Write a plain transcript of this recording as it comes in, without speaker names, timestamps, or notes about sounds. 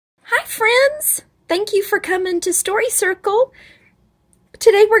friends. Thank you for coming to Story Circle.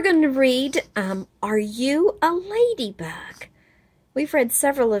 Today we're going to read Are You a Ladybug? We've read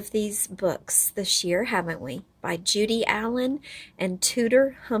several of these books this year, haven't we? By Judy Allen and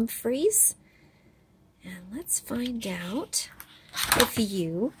Tudor Humphreys. And let's find out if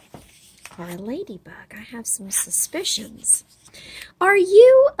you are a ladybug. I have some suspicions. Are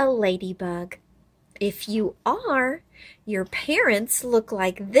you a ladybug? If you are, your parents look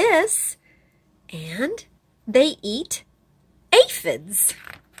like this, and they eat aphids.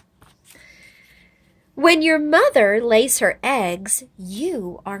 When your mother lays her eggs,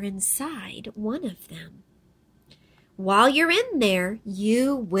 you are inside one of them. While you're in there,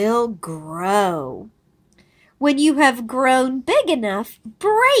 you will grow. When you have grown big enough,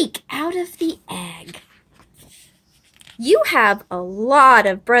 break out of the egg. You have a lot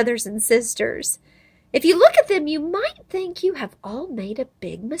of brothers and sisters. If you look at them, you might think you have all made a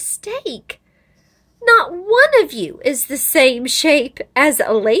big mistake. Not one of you is the same shape as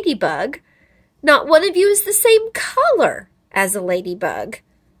a ladybug. Not one of you is the same color as a ladybug.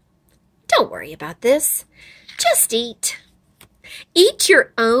 Don't worry about this. Just eat. Eat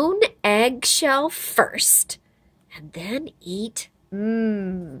your own eggshell first, and then eat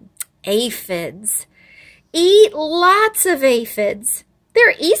aphids. Eat lots of aphids.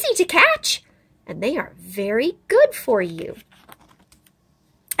 They're easy to catch, and they are very good for you.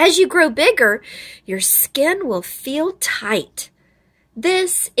 As you grow bigger, your skin will feel tight.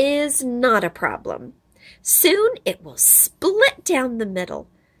 This is not a problem. Soon it will split down the middle.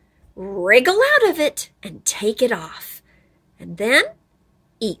 Wriggle out of it and take it off. And then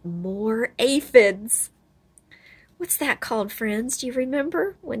eat more aphids. What's that called, friends? Do you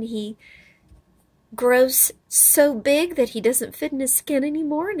remember when he grows so big that he doesn't fit in his skin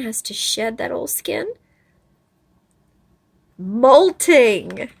anymore and has to shed that old skin?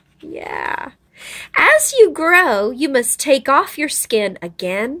 Molting. Yeah. As you grow, you must take off your skin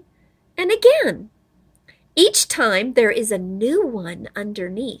again and again. Each time there is a new one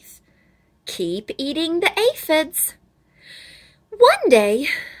underneath. Keep eating the aphids. One day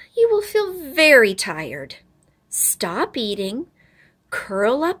you will feel very tired. Stop eating,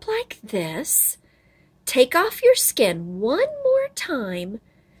 curl up like this, take off your skin one more time.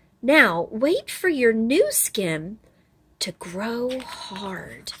 Now wait for your new skin to grow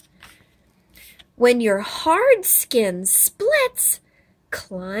hard. When your hard skin splits,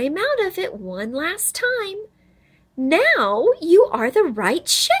 climb out of it one last time. Now you are the right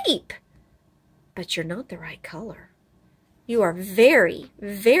shape, but you're not the right color. You are very,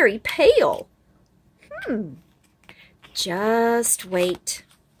 very pale. Just wait.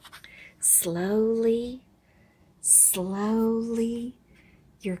 Slowly, slowly,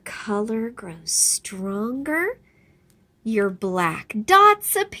 your color grows stronger. Your black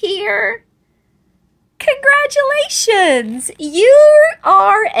dots appear. Congratulations! You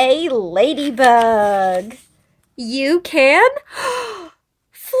are a ladybug. You can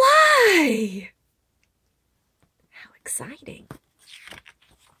fly. How exciting.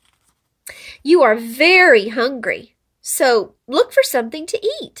 You are very hungry, so look for something to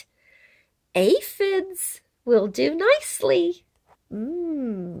eat. Aphids will do nicely.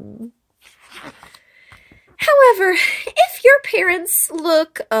 However, if your parents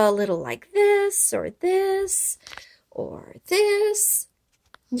look a little like this, or this, or this,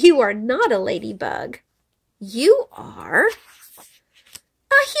 you are not a ladybug. You are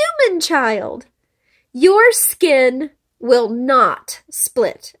a human child. Your skin will not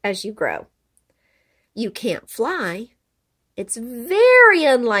split as you grow. You can't fly. It's very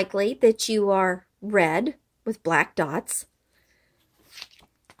unlikely that you are red with black dots.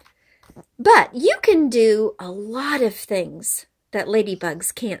 But you can do a lot of things that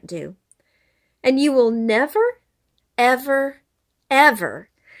ladybugs can't do. And you will never, ever, ever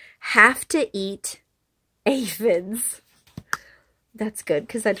have to eat aphids. That's good,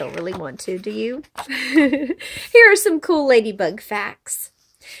 because I don't really want to, do you? Here are some cool ladybug facts.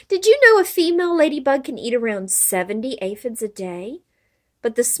 Did you know a female ladybug can eat around 70 aphids a day?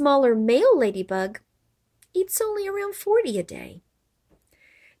 But the smaller male ladybug eats only around 40 a day.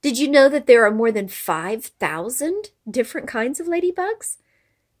 Did you know that there are more than 5,000 different kinds of ladybugs?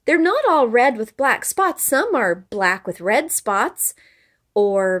 They're not all red with black spots. Some are black with red spots,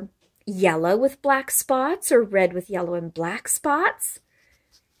 or yellow with black spots, or red with yellow and black spots.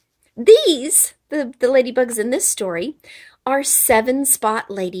 These, the ladybugs in this story, are 7-spot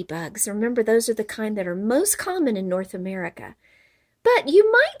ladybugs. Remember, those are the kind that are most common in North America. But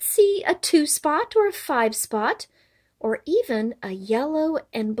you might see a 2-spot or a 5-spot, or even a yellow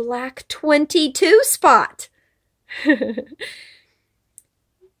and black 22 spot.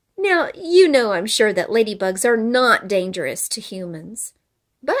 Now, you know I'm sure that ladybugs are not dangerous to humans,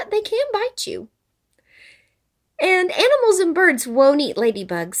 but they can bite you. And animals and birds won't eat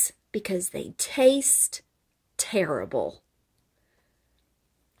ladybugs because they taste terrible.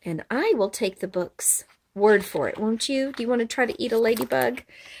 And I will take the book's word for it, won't you? Do you want to try to eat a ladybug?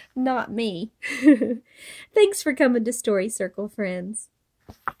 Not me. Thanks for coming to Story Circle, friends.